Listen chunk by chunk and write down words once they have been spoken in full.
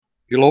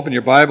You'll open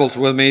your Bibles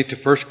with me to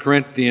 1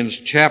 Corinthians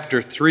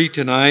chapter 3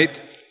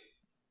 tonight.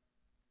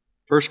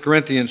 1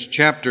 Corinthians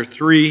chapter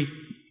 3,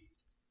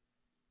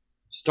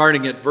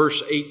 starting at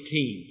verse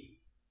 18.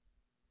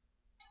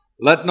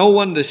 Let no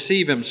one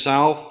deceive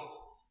himself.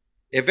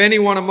 If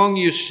anyone among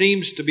you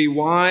seems to be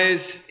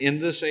wise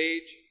in this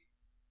age,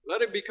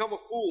 let him become a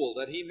fool,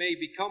 that he may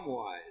become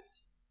wise.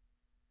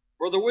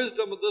 For the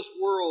wisdom of this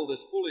world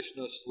is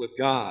foolishness with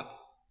God.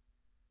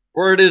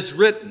 For it is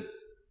written,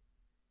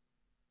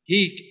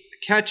 He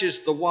catches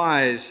the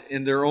wise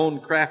in their own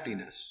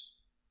craftiness.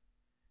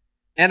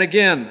 And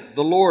again,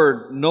 the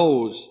Lord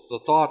knows the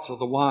thoughts of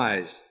the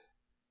wise,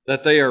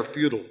 that they are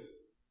futile.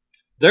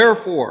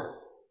 Therefore,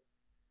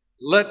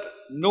 let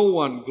no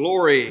one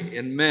glory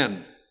in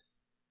men,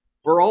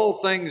 for all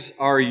things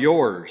are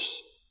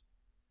yours,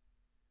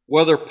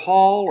 whether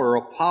Paul or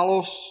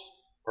Apollos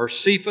or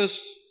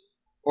Cephas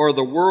or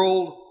the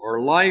world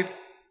or life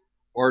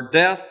or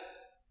death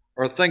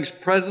or things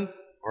present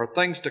or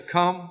things to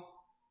come,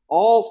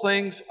 all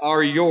things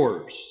are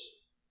yours,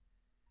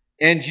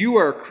 and you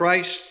are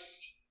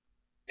Christ's,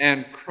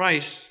 and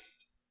Christ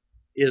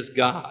is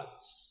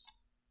God's.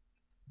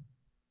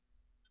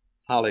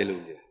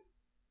 Hallelujah.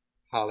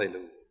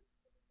 Hallelujah.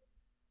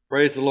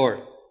 Praise the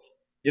Lord.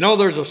 You know,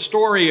 there's a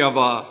story of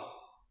a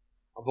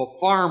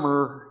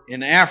farmer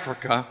in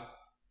Africa,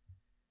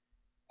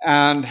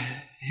 and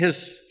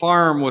his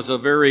farm was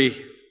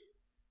the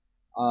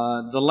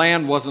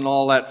land wasn't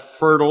all that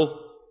fertile.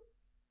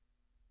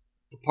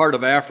 The part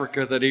of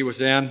Africa that he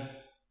was in,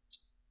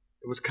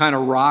 it was kind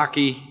of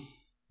rocky,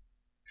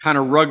 kind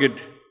of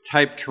rugged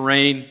type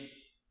terrain,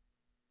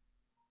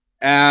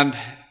 and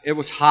it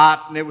was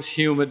hot and it was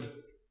humid.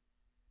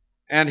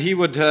 And he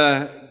would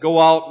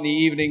go out in the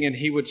evening and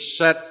he would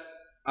sit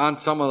on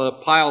some of the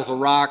piles of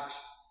rocks,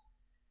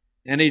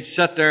 and he'd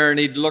sit there and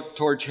he'd look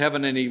towards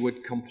heaven and he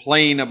would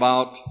complain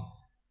about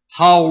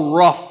how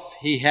rough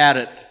he had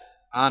it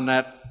on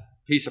that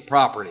piece of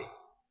property.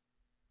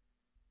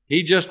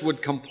 He just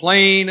would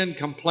complain and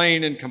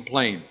complain and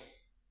complain.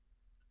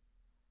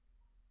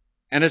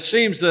 And it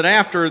seems that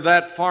after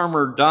that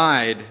farmer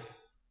died,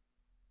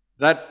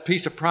 that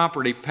piece of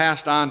property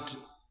passed on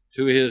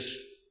to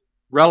his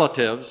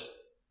relatives,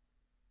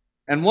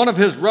 and one of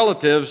his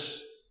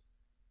relatives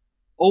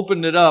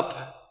opened it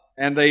up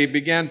and they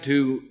began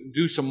to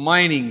do some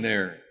mining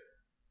there.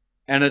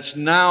 And it's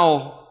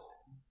now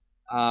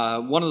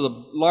one of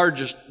the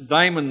largest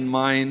diamond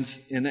mines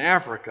in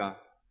Africa.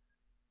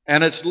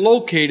 And it's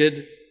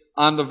located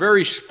on the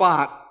very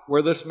spot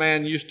where this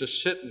man used to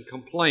sit and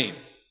complain.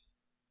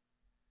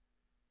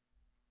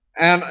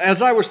 And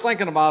as I was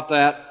thinking about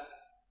that,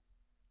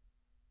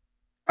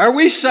 are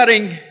we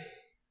sitting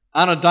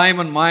on a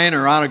diamond mine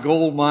or on a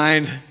gold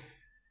mine?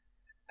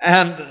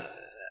 And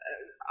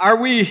are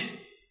we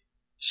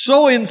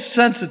so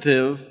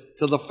insensitive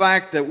to the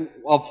fact that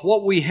of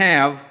what we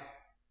have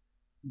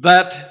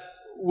that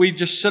we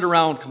just sit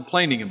around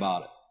complaining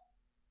about it?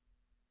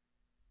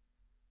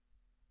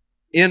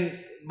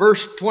 In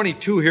verse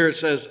 22 here it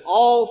says,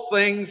 all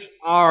things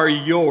are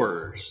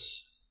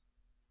yours.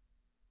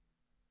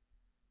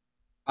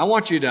 I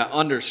want you to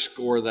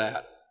underscore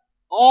that.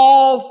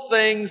 All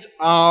things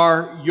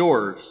are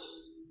yours.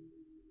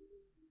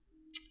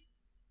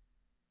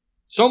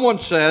 Someone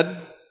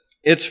said,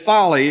 it's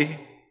folly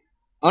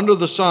under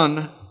the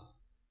sun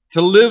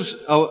to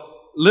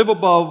live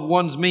above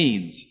one's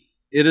means.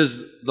 It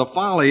is the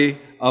folly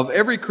of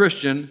every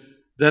Christian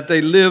that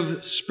they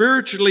live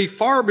spiritually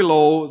far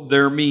below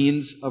their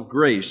means of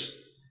grace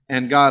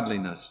and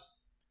godliness.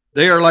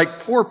 They are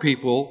like poor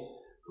people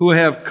who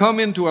have come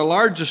into a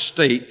large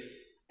estate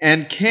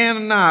and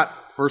cannot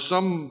for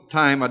some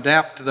time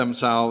adapt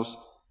themselves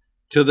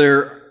to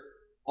their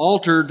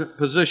altered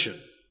position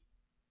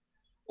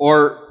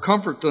or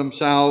comfort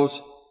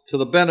themselves to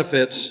the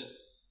benefits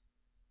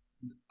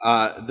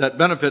that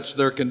benefits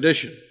their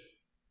condition.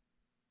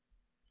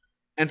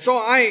 And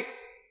so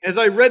as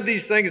I read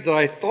these things, as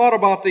I thought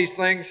about these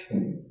things,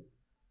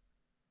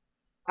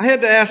 I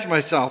had to ask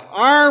myself,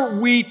 are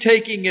we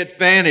taking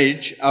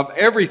advantage of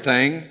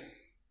everything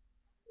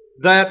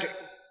that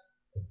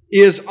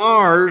is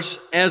ours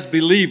as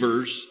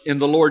believers in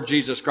the Lord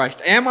Jesus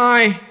Christ? Am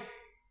I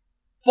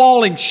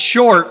falling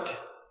short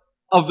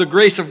of the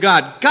grace of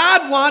God?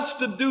 God wants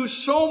to do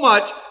so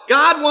much.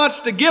 God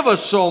wants to give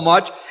us so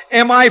much.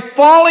 Am I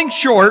falling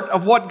short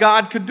of what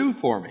God could do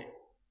for me?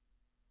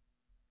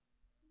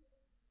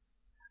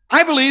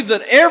 I believe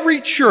that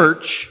every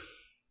church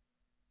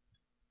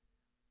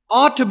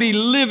ought to be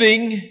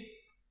living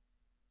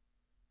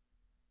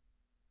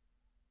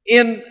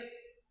in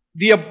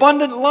the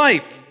abundant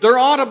life. There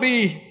ought to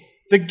be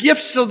the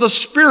gifts of the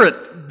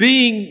Spirit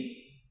being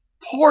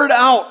poured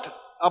out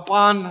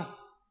upon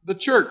the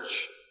church.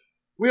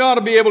 We ought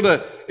to be able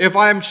to, if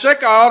I'm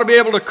sick, I ought to be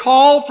able to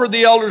call for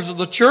the elders of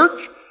the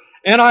church,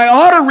 and I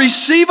ought to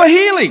receive a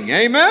healing.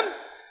 Amen?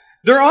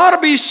 There ought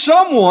to be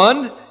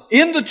someone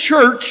in the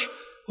church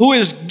who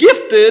is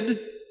gifted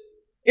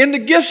in the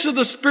gifts of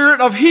the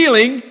Spirit of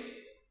healing,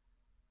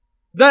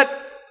 that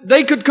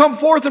they could come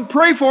forth and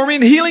pray for me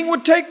and healing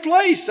would take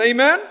place.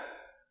 Amen?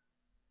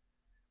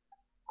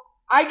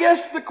 I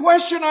guess the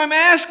question I'm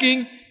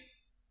asking,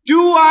 do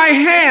I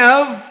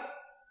have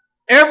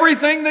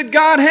everything that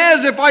God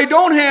has? If I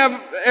don't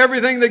have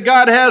everything that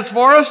God has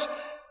for us,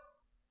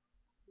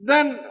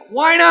 then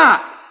why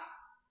not?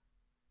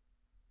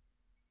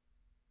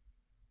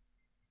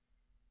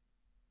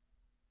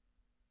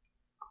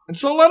 And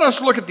so let us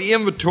look at the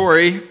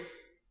inventory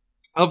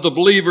of the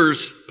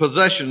believer's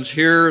possessions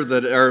here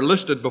that are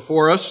listed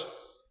before us,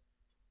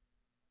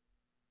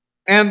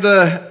 and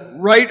the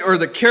right or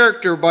the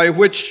character by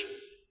which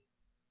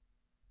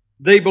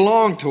they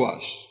belong to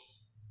us.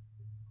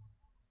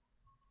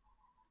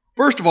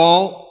 First of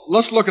all,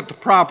 let's look at the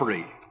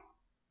property.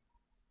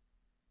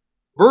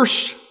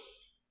 Verse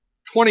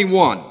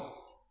 21.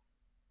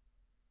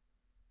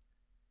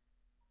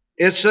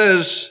 It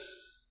says,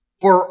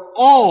 for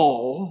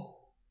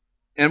all,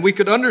 and we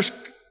could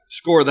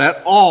underscore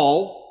that,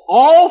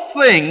 all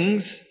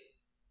things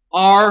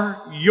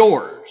are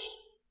yours.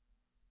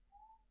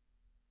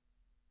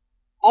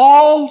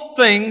 All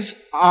things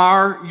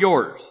are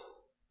yours.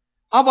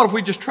 How about if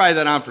we just try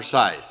that on for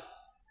size?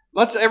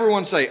 Let's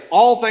everyone say,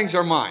 all things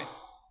are mine.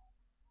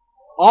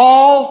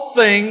 All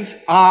things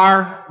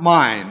are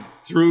mine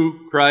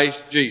through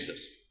Christ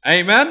Jesus.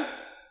 Amen?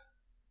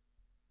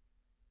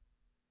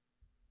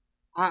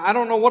 I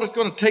don't know what it's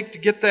going to take to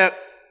get that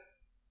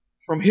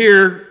from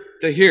here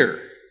to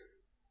here.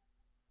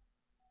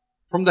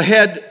 From the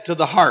head to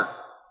the heart.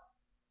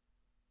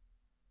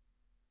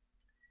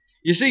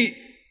 You see,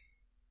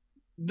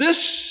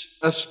 this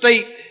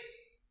estate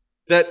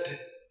that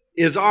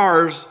is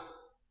ours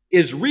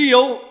is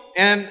real,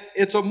 and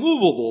it's a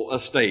movable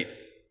estate.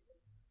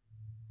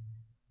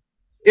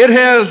 It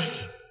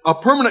has a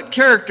permanent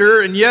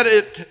character, and yet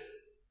it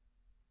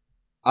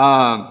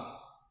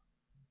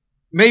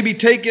may be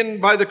taken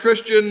by the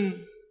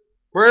Christian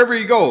wherever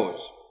he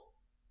goes.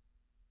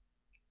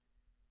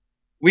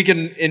 We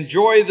can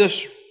enjoy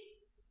this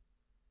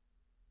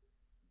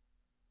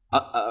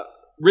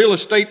real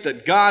estate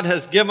that God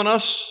has given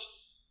us.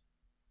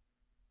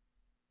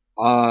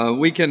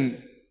 We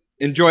can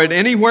enjoy it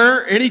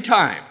anywhere,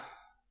 anytime.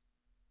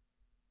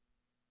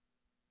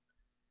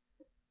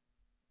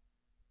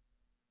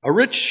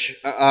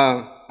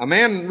 A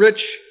man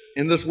rich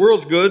in this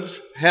world's goods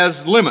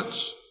has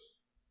limits.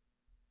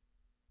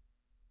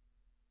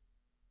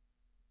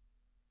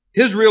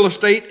 His real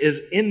estate is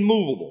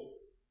immovable.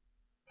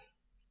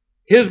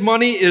 His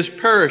money is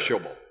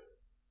perishable.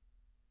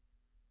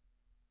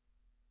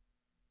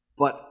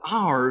 But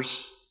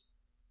ours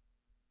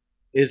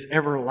is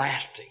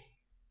everlasting.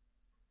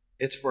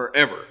 It's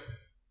forever.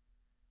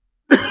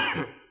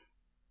 The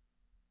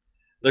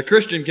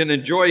Christian can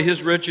enjoy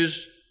his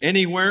riches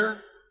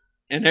anywhere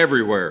and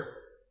everywhere.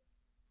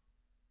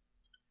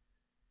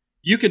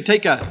 You can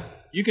take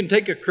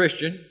a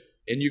Christian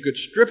and you could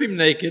strip him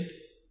naked,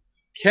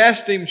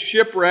 cast him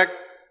shipwreck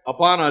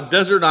upon a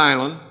desert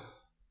island,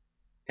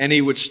 and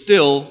he would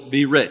still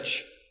be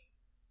rich.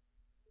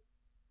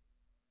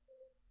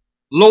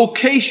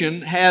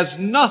 Location has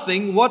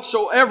nothing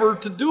whatsoever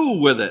to do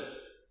with it.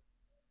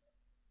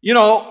 You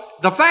know,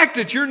 the fact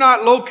that you're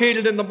not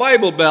located in the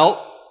Bible Belt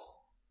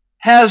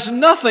has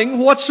nothing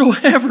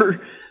whatsoever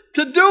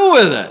to do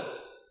with it.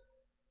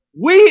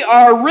 We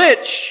are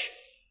rich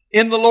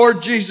in the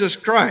Lord Jesus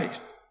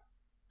Christ.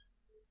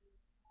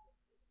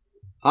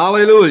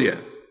 Hallelujah.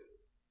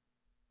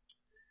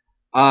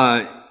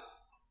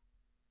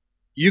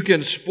 You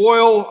can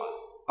spoil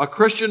a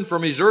Christian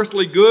from his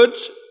earthly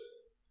goods.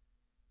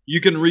 You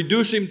can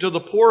reduce him to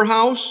the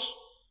poorhouse,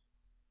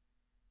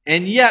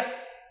 and yet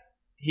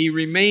he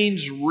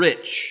remains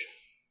rich.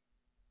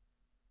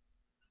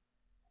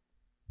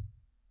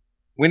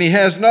 When he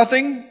has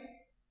nothing,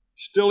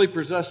 still he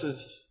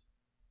possesses,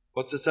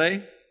 what's it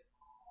say?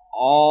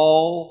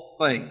 All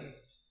things.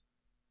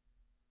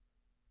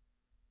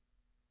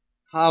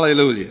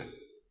 Hallelujah.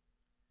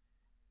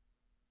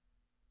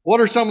 What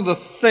are some of the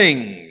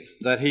things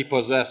that he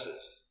possesses?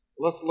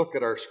 Let's look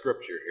at our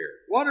scripture here.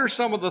 What are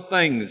some of the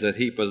things that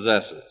he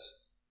possesses?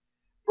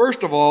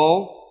 First of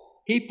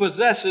all, he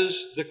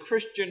possesses the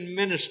Christian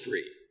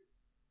ministry,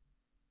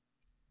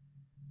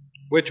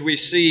 which we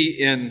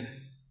see in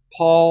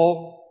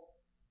Paul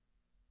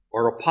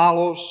or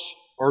Apollos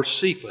or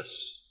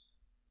Cephas.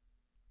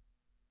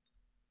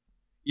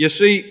 You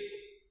see,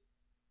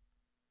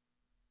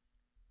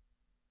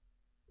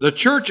 the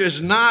church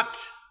is not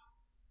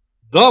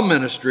the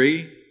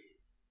ministry,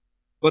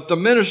 but the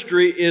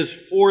ministry is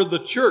for the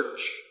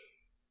church.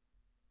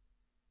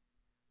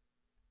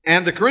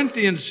 And the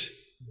Corinthians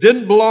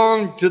didn't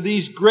belong to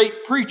these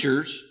great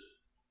preachers.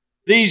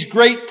 These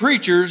great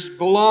preachers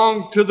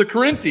belonged to the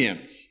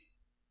Corinthians.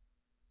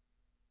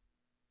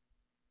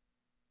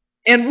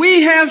 And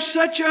we have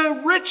such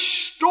a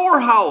rich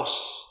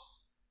storehouse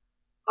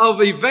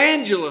of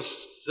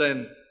evangelists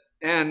and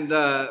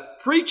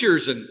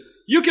preachers. And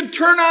you can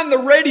turn on the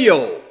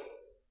radio,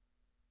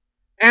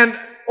 and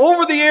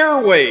over the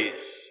airways,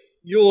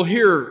 you'll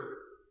hear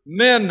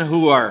men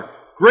who are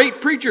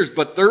great preachers,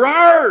 but they're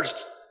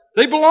ours.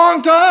 They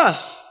belong to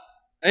us.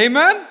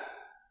 Amen?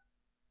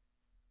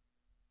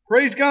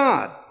 Praise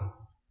God.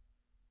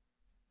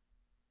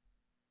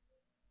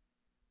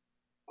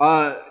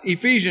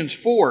 Ephesians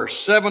 4,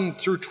 7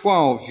 through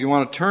 12, if you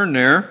want to turn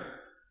there.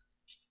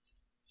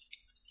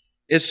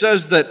 It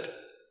says that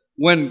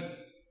when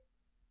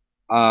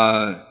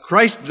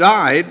Christ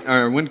died,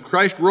 or when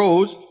Christ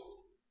rose,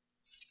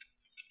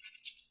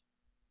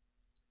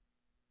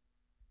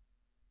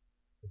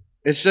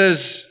 it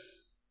says,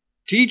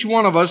 to each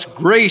one of us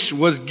grace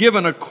was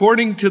given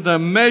according to the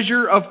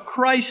measure of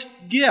Christ's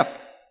gift.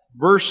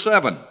 Verse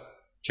 7,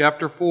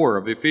 chapter 4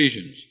 of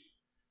Ephesians.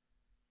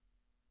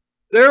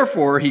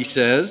 Therefore, he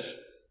says,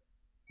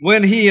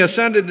 when he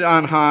ascended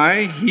on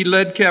high, he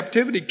led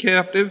captivity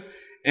captive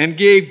and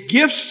gave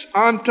gifts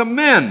unto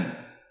men.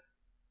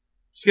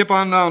 Skip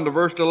on down to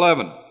verse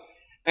 11.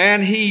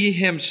 And he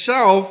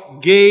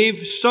himself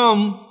gave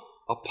some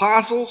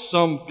apostles,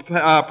 some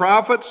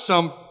prophets,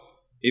 some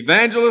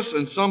evangelists,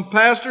 and some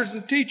pastors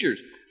and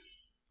teachers.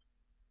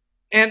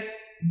 And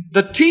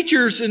the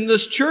teachers in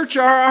this church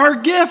are our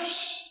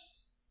gifts.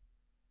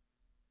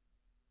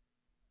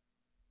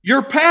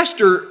 Your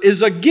pastor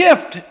is a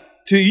gift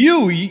to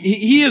you.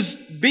 He is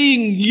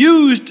being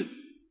used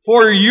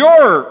for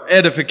your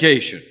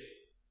edification,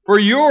 for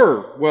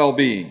your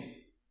well-being.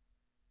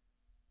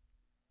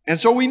 And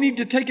so we need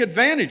to take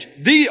advantage.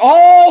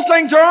 All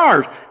things are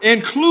ours,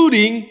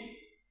 including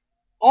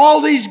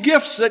all these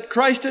gifts that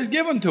Christ has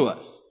given to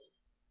us.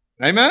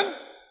 Amen?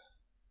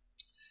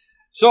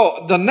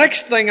 So the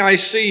next thing I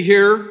see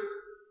here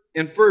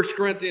in 1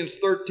 Corinthians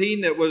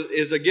 13 that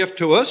is a gift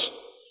to us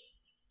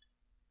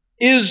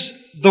is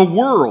the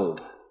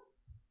world.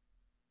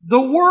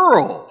 The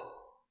world.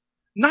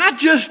 Not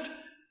just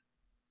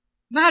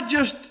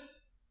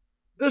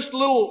this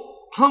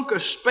little hunk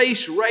of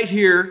space right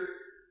here.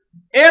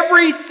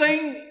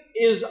 Everything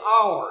is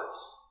ours.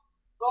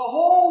 The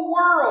whole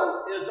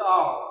world is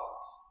ours.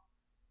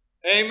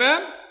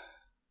 Amen?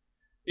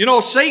 You know,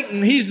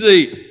 Satan, he's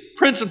the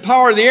prince and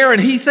power of the air,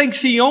 and he thinks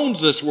he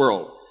owns this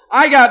world.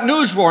 I got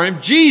news for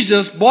him.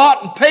 Jesus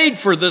bought and paid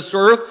for this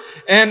earth,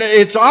 and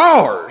it's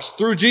ours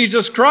through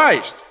Jesus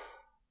Christ.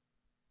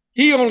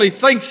 He only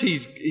thinks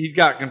he's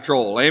got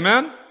control.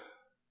 Amen?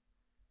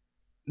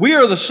 We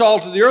are the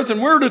salt of the earth,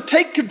 and we're to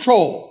take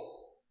control.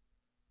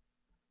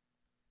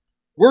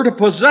 We're to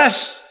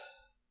possess.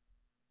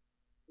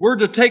 We're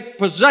to take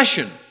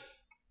possession.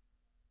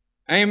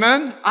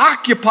 Amen?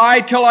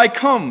 Occupy till I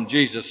come,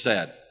 Jesus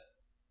said.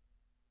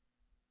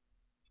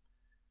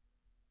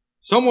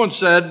 Someone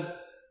said,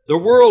 the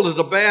world is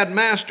a bad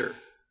master,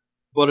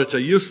 but it's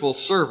a useful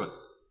servant.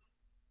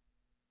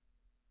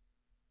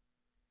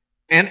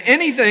 And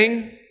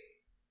anything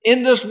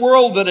in this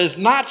world that is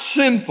not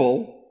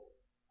sinful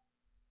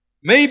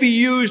may be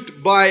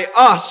used by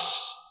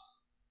us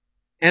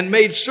and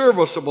made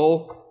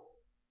serviceable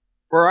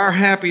for our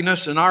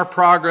happiness and our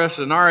progress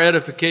and our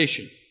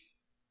edification.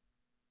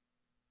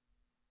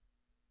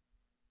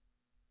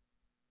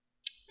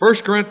 1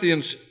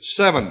 Corinthians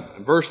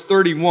 7, verse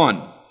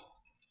 31.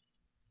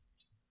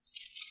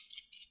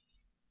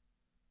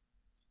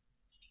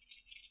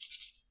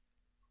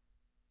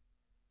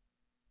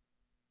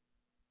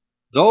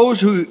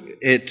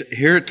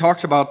 Here it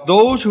talks about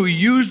those who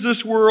use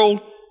this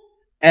world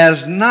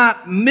as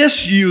not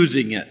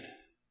misusing it.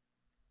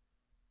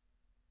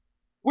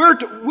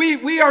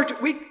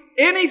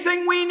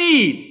 Anything we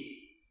need.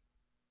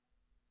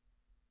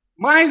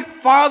 My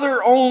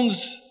Father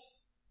owns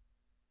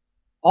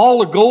all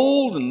the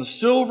gold and the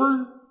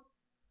silver.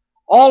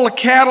 All the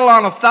cattle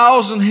on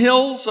 1,000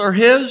 hills are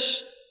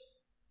His.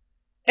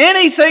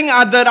 Anything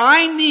that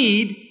I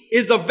need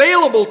is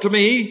available to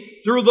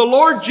me through the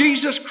Lord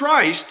Jesus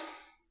Christ,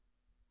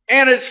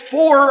 and it's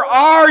for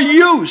our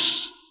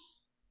use.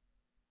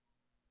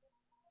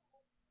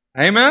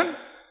 Amen?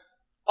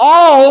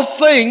 All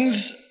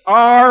things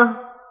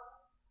are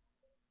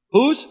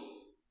whose?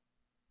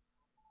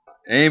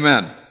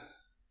 Amen.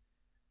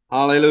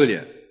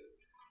 Hallelujah.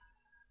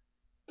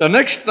 The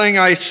next thing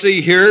I see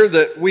here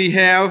that we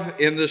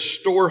have in this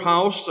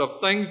storehouse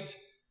of things,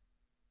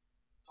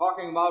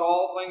 talking about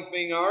all things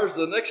being ours,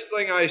 the next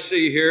thing I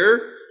see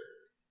here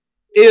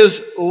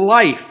is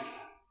life.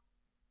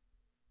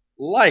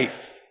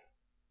 Life.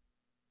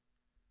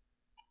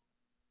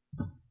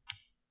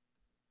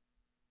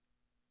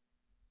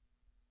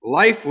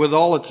 Life with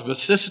all its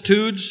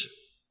vicissitudes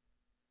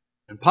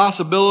and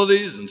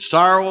possibilities and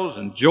sorrows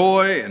and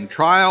joy and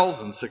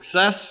trials and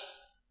success.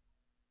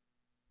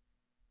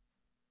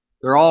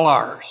 They're all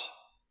ours.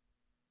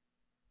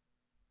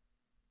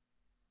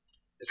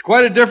 It's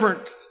quite a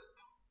difference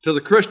to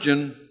the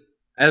Christian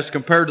as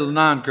compared to the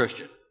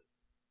non-Christian.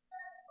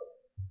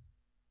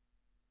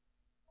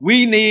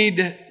 We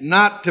need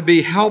not to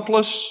be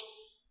helpless.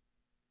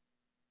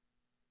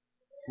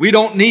 We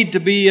don't need to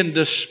be in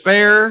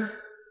despair.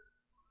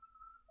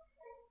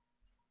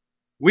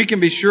 We can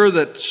be sure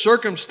that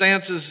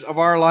circumstances of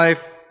our life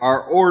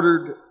are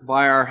ordered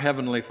by our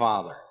Heavenly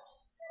Father.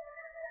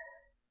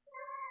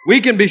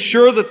 we can be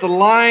sure that the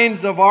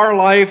lines of our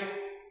life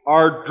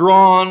are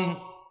drawn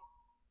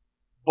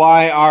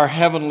by our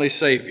heavenly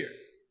Savior.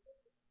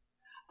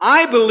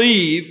 I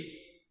believe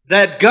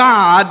that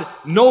God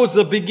knows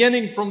the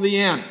beginning from the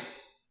end.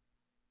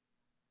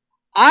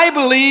 I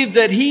believe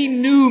that He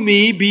knew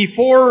me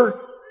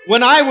before,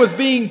 when I was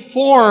being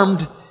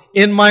formed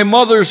in my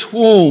mother's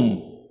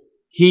womb.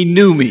 He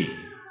knew me.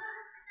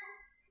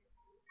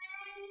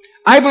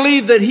 I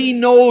believe that He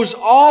knows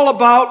all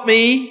about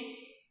me.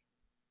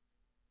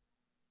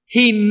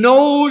 He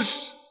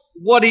knows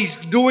what He's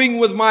doing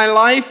with my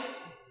life.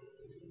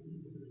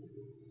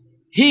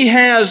 He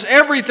has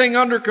everything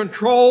under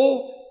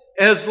control.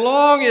 As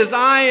long as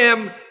I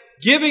am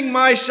giving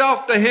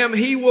myself to Him,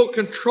 He will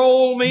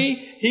control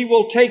me. He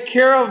will take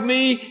care of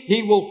me.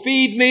 He will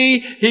feed me.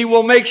 He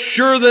will make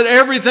sure that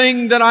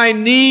everything that I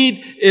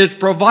need is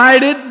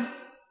provided.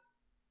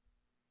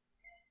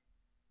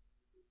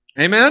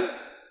 Amen?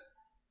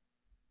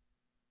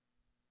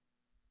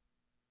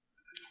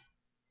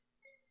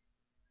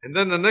 And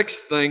then the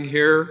next thing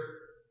here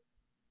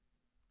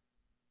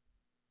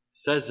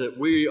says that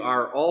we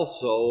are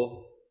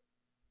also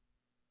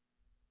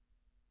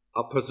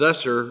a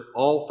possessor,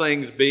 all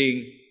things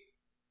being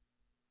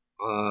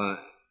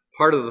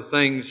part of the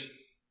things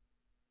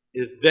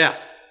is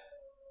death.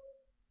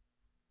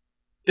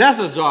 Death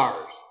is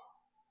ours.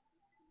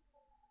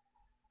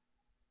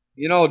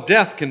 You know,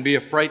 death can be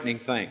a frightening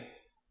thing.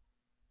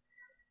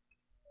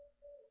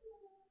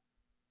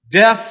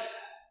 Death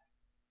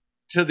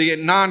to the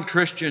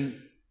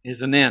non-Christian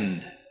is an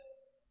end.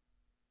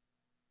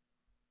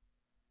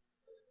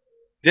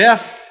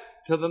 Death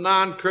to the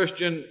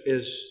non-Christian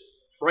is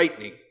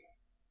frightening,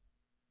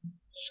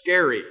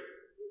 scary.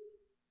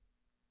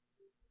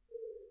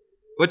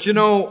 But you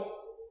know,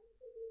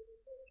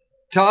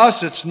 to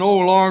us it's no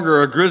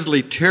longer a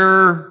grisly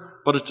terror,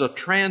 but it's a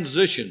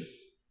transition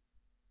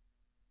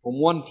from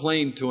one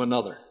plane to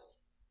another.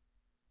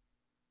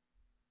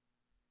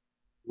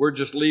 We're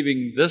just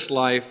leaving this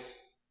life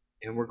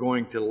and we're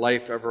going to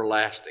life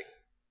everlasting.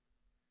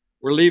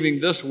 We're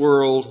leaving this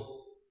world,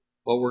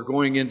 but we're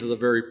going into the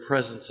very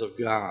presence of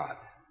God.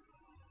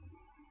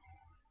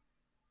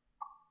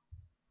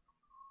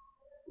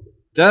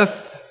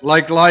 Death,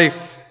 like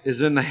life,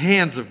 is in the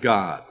hands of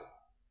God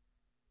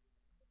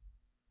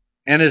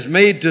and is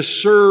made to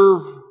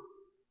serve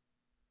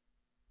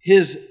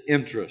His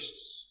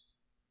interests.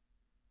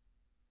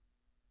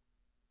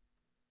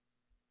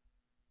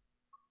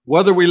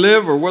 Whether we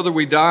live or whether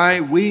we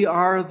die, we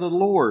are the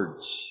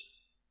Lord's.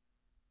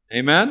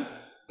 Amen?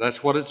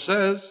 That's what it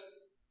says.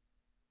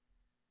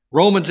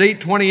 Romans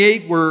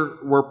 8:28,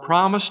 we're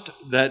promised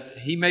that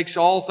He makes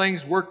all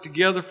things work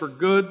together for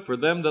good for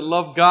them that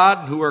love God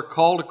and who are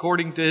called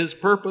according to His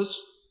purpose.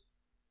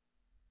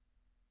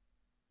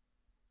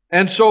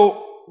 And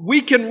so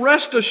we can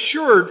rest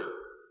assured,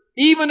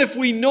 even if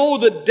we know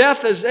that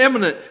death is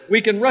imminent,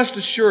 we can rest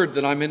assured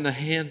that I'm in the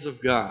hands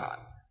of God.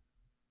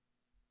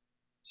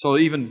 So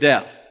even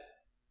death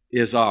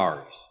is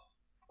ours.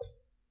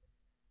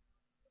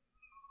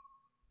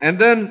 And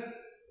then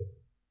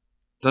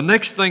the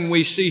next thing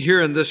we see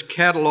here in this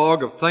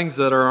catalog of things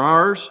that are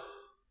ours,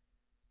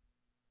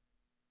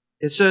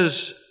 it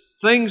says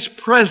things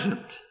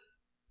present.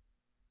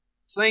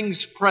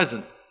 Things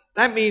present.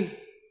 That means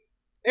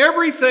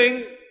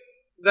everything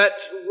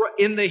that's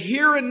in the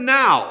here and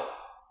now.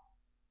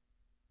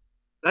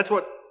 That's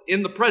what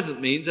in the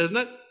present means, isn't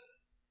it?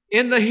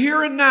 In the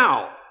here and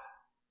now.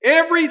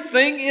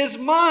 Everything is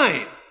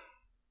mine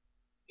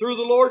through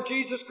the Lord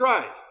Jesus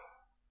Christ.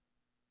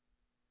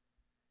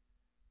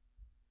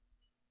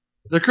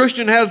 The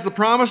Christian has the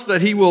promise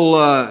that he will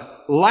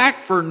lack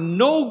for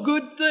no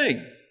good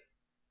thing.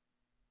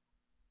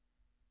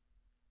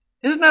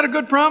 Isn't that a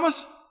good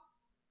promise?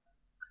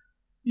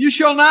 You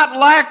shall not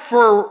lack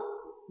for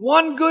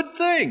one good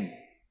thing.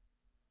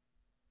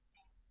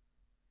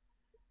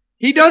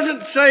 He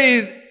doesn't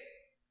say,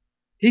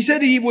 He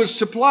said He would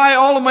supply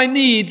all of my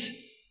needs,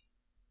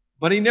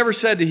 but He never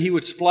said that He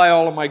would supply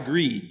all of my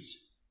greeds.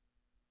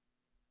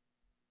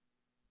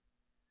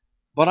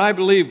 But I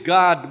believe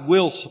God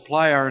will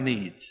supply our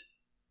needs.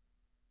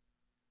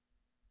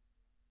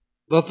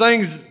 The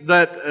things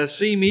that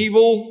seem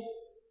evil,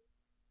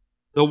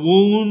 the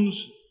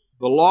wounds,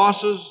 the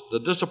losses, the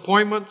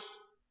disappointments,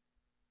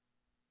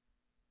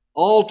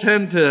 all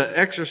tend to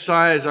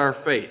exercise our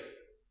faith.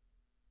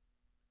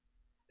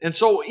 And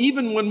so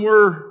even when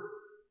we're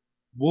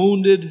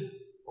wounded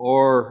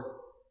or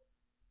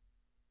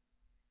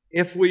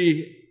if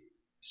we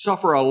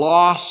suffer a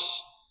loss,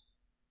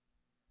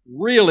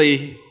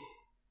 really,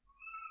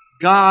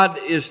 God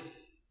is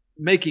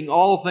making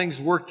all things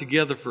work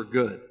together for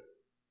good.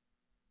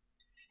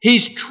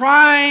 He's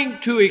trying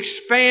to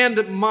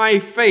expand my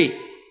faith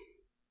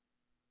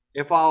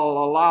if I'll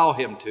allow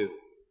Him to.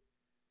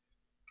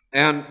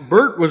 And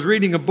Bert was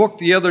reading a book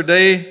the other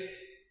day,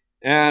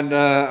 and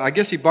I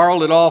guess he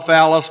borrowed it off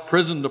Alice,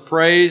 Prison to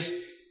Praise.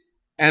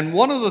 And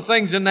one of the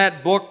things in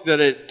that book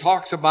that it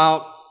talks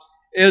about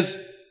is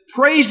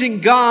praising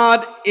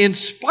God in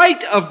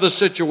spite of the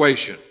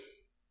situation.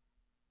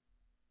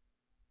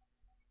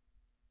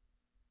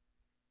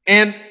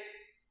 And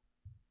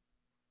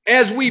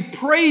as we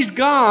praise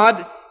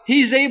God,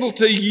 He's able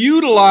to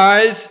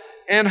utilize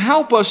and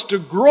help us to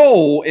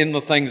grow in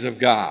the things of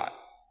God.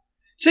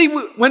 See,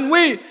 when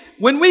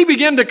we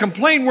begin to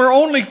complain, we're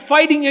only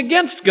fighting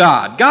against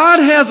God. God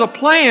has a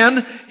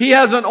plan. He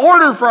has an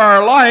order for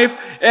our life.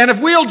 And if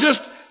we'll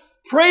just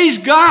praise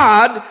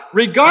God,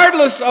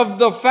 regardless of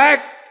the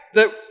fact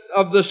that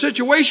of the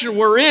situation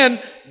we're in,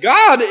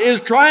 God is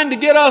trying to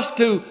get us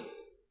to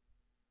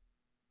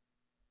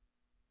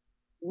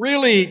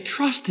really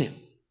trust Him,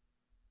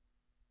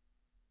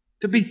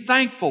 to be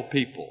thankful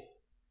people.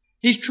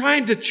 He's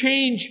trying to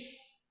change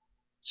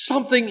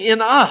something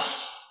in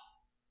us.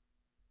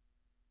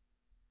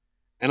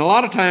 And a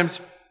lot of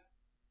times,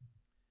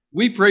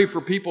 we pray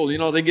for people,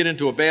 they get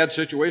into a bad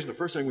situation. The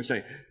first thing we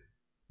say,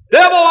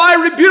 devil,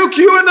 I rebuke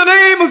you in the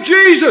name of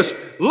Jesus.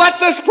 Let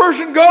this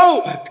person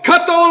go.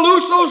 Cut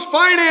loose those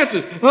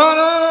finances. But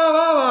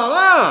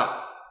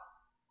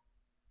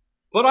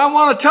I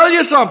want to tell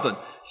you something.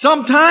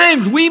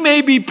 Sometimes we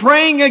may be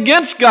praying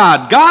against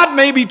God. God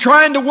may be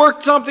trying to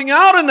work something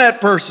out in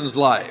that person's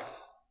life.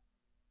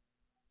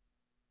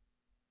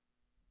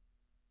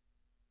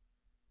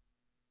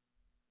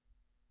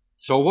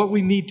 So what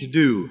we need to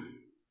do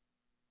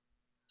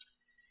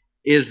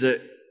is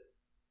that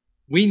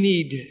we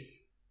need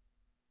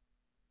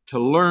to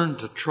learn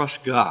to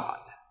trust God.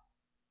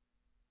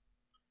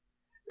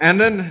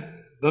 And then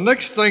the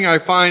next thing I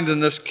find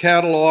in this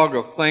catalog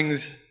of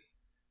things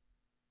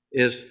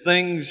is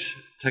things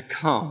to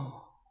come.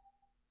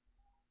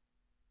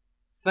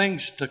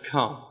 Things to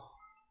come.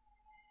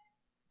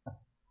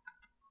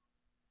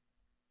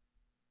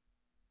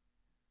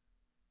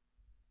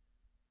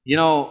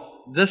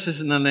 This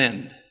isn't an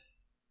end.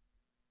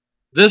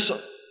 This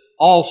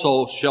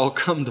also shall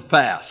come to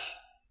pass.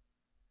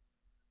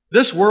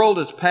 This world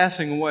is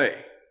passing away.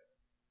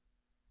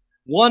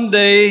 One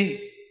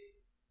day,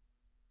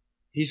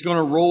 He's going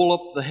to roll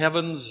up the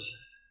heavens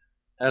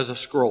as a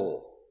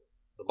scroll,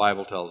 the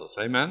Bible tells us.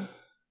 Amen?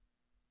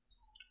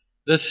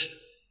 This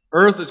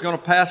earth is going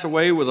to pass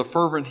away with a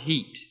fervent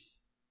heat.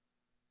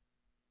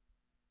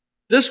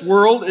 This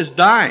world is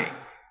dying.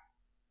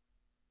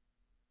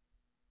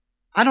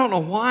 I don't know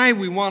why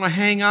we want to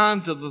hang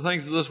on to the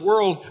things of this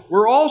world.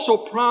 We're also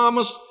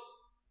promised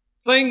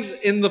things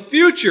in the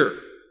future.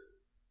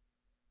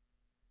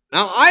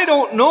 Now, I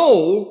don't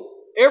know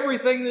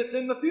everything that's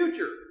in the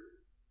future.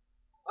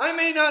 I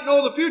may not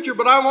know the future,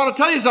 but I want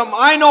to tell you something.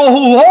 I know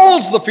who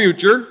holds the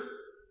future.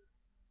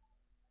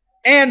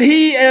 And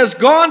He has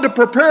gone to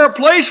prepare a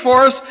place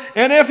for us.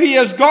 And if He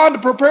has gone to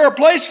prepare a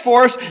place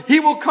for us, He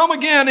will come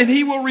again and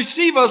He will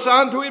receive us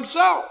unto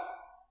Himself.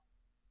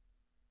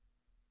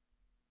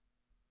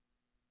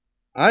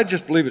 I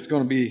just believe it's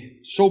going to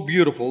be so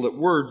beautiful that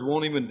words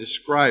won't even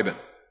describe it.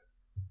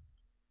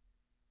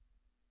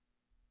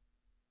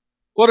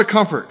 What a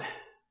comfort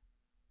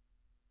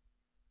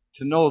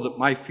to know that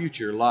my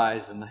future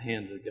lies in the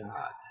hands of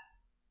God,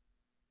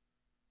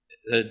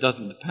 that it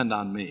doesn't depend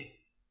on me.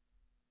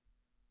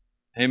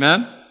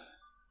 Amen?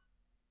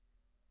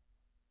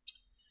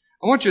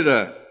 I want you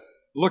to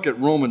look at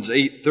Romans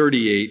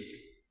 8:38.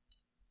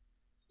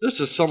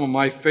 This is some of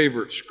my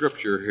favorite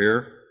scripture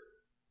here.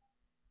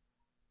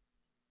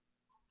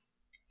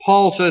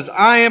 Paul says,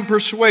 I am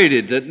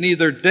persuaded that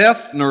neither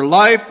death, nor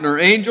life, nor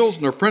angels,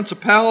 nor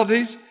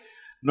principalities,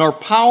 nor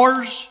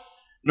powers,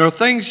 nor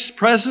things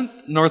present,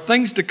 nor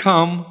things to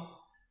come,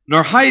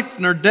 nor height,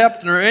 nor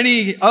depth, nor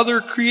any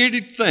other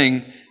created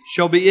thing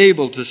shall be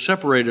able to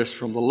separate us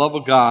from the love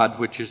of God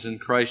which is in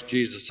Christ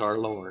Jesus our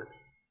Lord.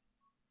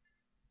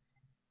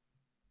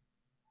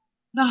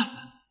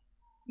 Nothing.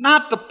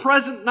 Not the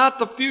present, not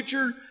the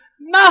future,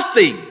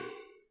 nothing.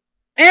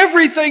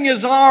 Everything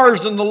is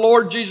ours in the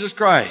Lord Jesus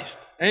Christ.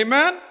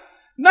 Amen?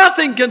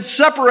 Nothing can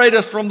separate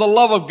us from the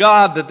love of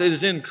God that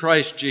is in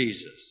Christ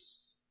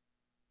Jesus.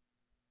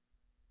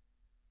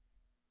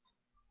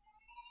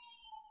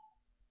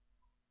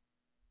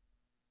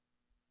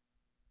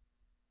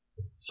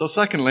 So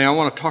secondly, I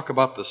want to talk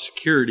about the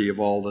security of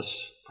all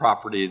this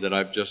property that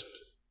I've just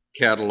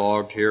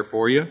cataloged here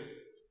for you.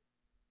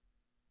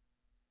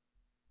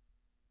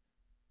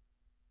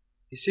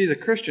 You see, the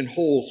Christian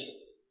holds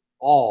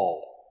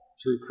all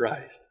through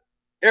Christ.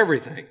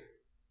 Everything.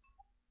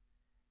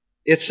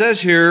 It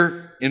says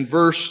here in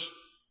the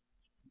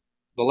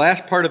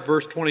last part of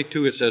verse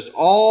 22, it says,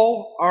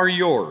 all are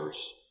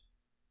yours,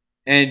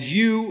 and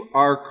you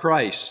are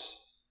Christ's,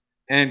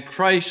 and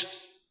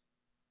Christ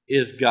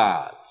is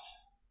God's.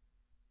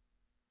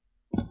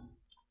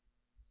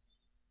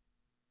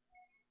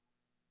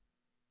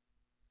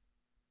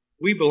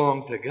 We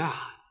belong to God.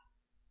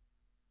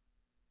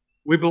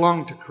 We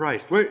belong to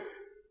Christ.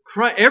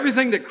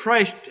 Everything that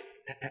Christ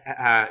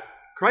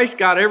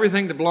got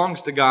everything that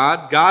belongs to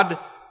God. God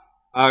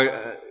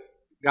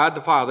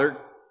the Father.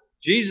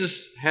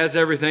 Jesus has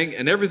everything,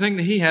 and everything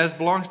that He has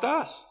belongs to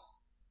us.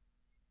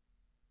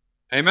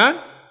 Amen?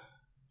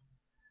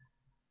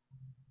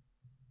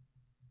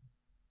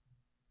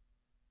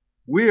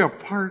 We are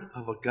part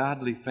of a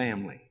godly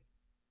family.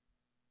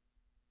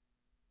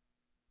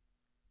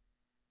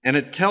 And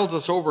it tells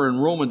us over in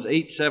Romans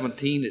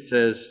 8:17, it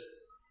says,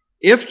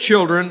 if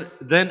children,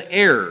 then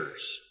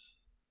heirs.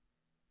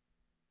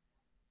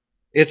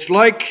 It's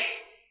like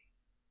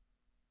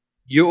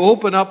you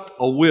open up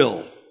a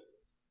will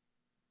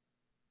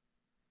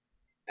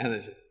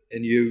and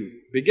you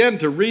begin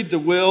to read the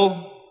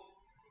will.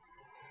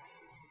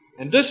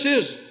 And this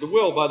is the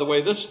will, by the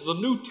way. This is the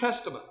New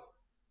Testament.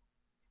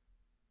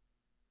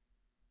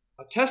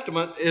 A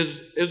testament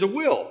is a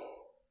will.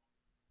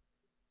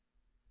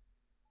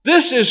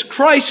 This is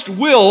Christ's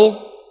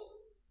will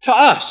to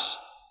us.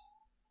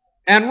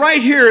 And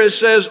right here it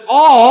says,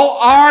 all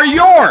are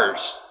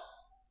yours.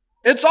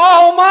 It's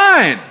all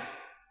mine.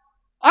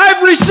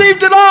 I've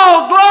received it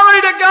all.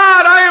 Glory to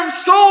God. I am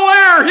sole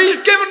heir. He's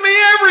given me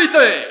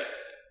everything.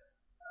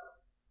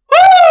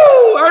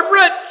 Woo! I'm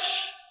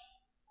rich.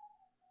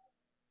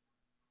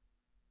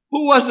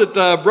 Who was it?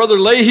 Brother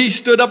Leahy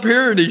stood up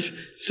here and he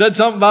said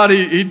something about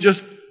he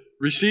just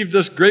received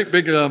this great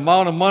big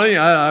amount of money.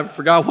 I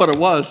forgot what it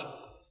was.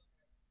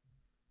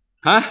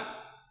 Huh?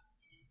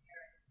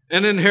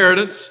 An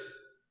inheritance.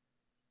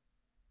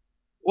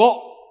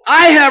 Well,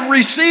 I have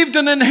received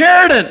an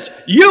inheritance.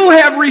 You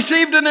have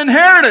received an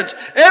inheritance.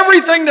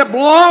 Everything that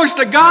belongs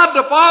to God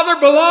the Father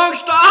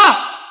belongs to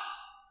us.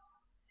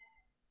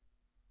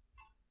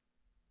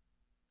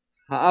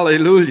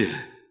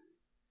 Hallelujah.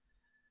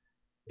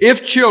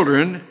 If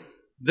children,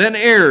 then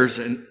heirs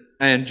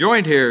and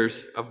joint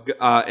heirs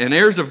and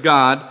heirs of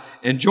God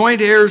and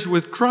joint heirs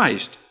with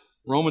Christ.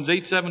 Romans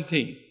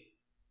 8:17.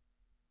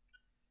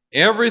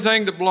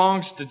 Everything that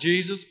belongs to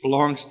Jesus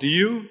belongs to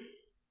you.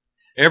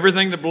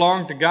 Everything that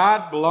belongs to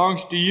God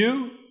belongs to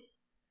you.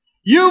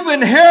 You've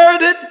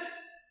inherited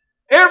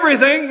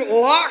everything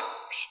lock,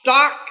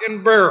 stock,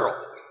 and barrel.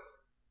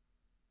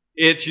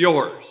 It's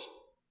yours.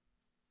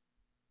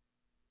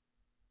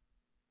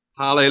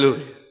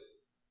 Hallelujah.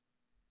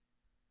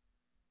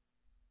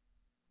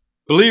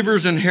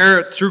 Believers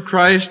inherit through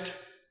Christ,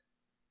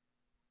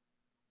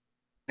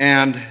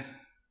 and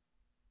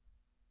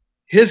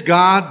His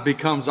God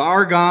becomes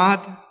our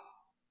God.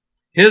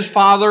 His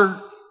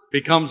Father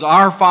becomes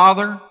our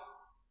Father.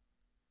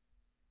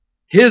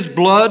 His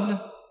blood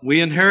we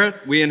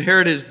inherit. We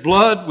inherit His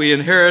blood. We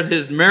inherit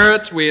His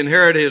merits. We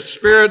inherit His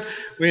Spirit.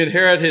 We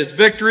inherit His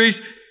victories.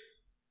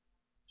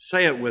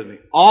 Say it with me.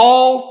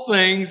 All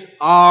things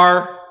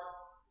are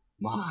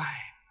mine.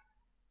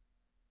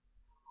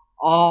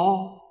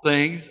 All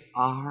things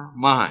are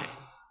mine.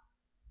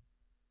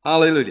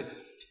 Hallelujah.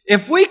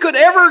 If we could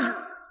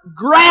ever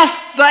grasp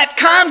that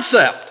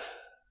concept,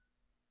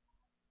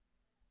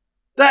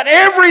 that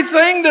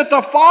everything that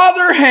the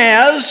Father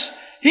has,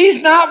 He's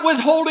not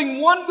withholding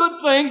one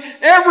good thing,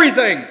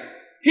 everything.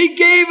 He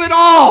gave it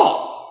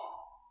all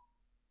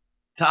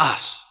to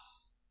us.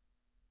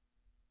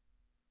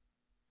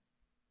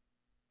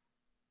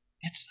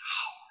 It's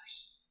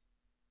ours.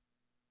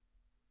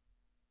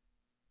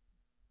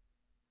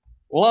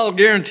 Well, I'll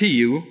guarantee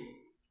you,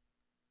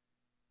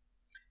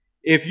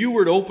 if you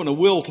were to open a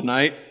will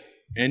tonight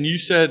and you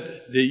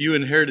said that you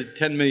inherited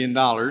 $10 million,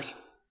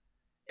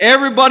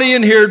 everybody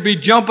in here would be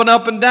jumping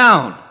up and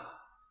down.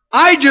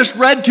 I just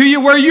read to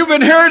you where you've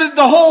inherited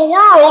the whole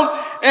world,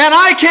 and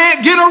I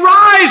can't get a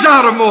rise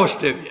out of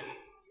most of you.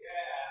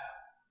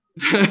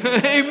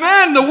 Yeah.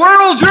 Amen. The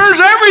world's yours.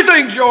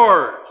 Everything's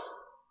yours.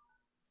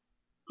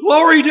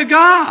 Glory to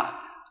God.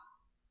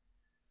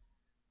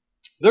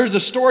 There's a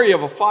story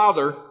of a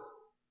father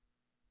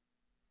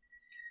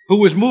who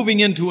was moving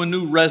into a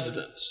new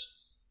residence.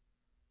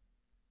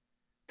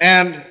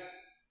 And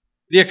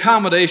the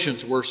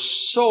accommodations were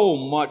so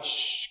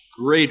much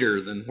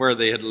greater than where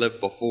they had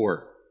lived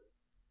before.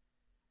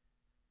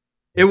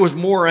 It was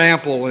more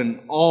ample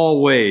in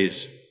all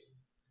ways.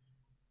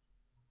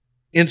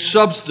 In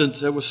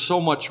substance, it was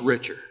so much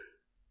richer.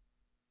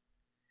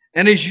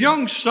 And his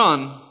young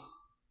son,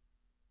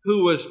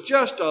 who was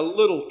just a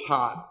little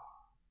tot,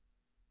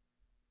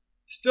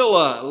 still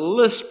a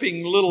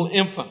lisping little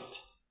infant,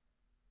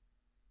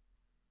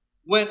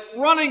 went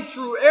running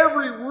through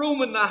every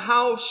room in the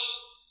house.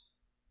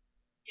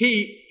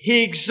 He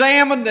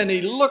examined and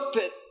he looked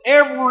at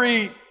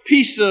every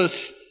piece of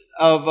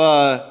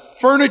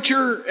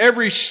furniture,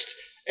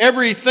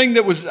 everything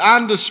that was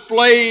on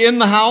display in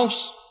the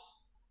house.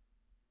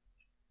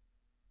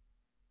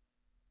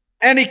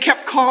 And he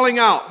kept calling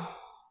out,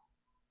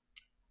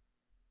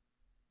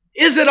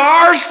 "Is it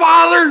ours,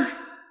 Father?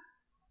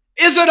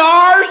 Is it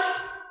ours?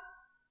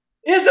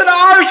 Is it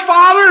ours,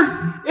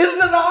 Father?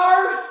 Isn't it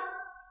ours?"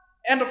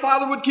 And the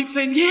father would keep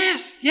saying,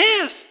 "Yes,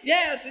 yes,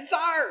 yes, it's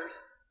ours."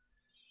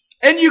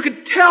 And you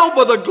could tell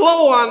by the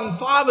glow on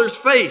Father's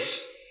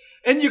face,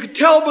 and you could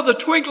tell by the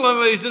twinkle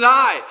in his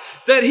eye,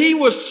 that he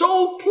was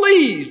so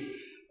pleased,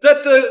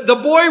 that the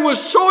boy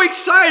was so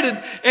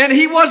excited, and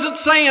he wasn't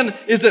saying,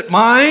 "Is it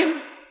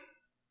mine?"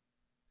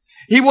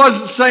 He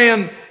wasn't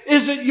saying,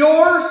 "Is it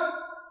yours?"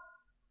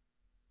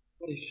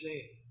 What he's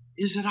saying,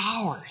 "Is it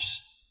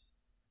ours?"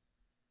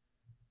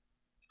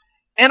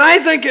 And I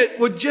think it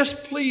would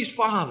just please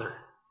Father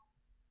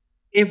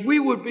if we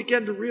would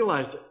begin to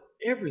realize that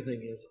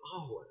everything is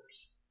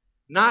ours.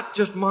 Not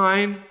just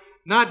mine,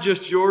 not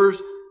just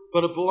yours,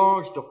 but it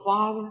belongs to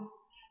Father.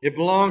 It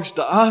belongs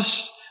to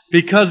us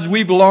because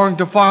we belong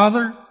to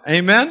Father.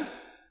 Amen?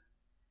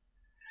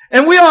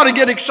 And we ought to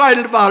get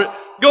excited about it.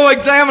 Go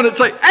examine it and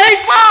say, hey,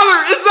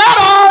 Father, is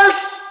that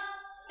ours?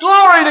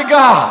 Glory to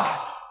God.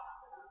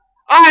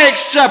 I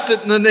accept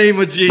it in the name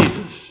of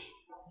Jesus.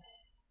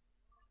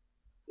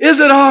 Is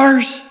it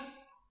ours?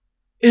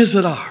 Is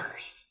it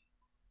ours?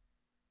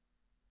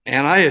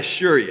 And I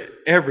assure you,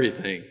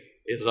 everything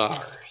is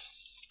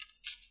ours.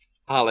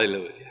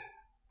 Hallelujah.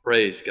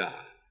 Praise God.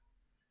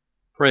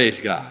 Praise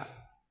God.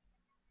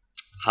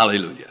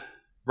 Hallelujah.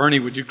 Bernie,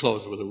 would you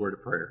close with a word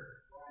of prayer?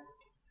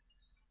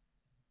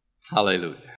 Hallelujah.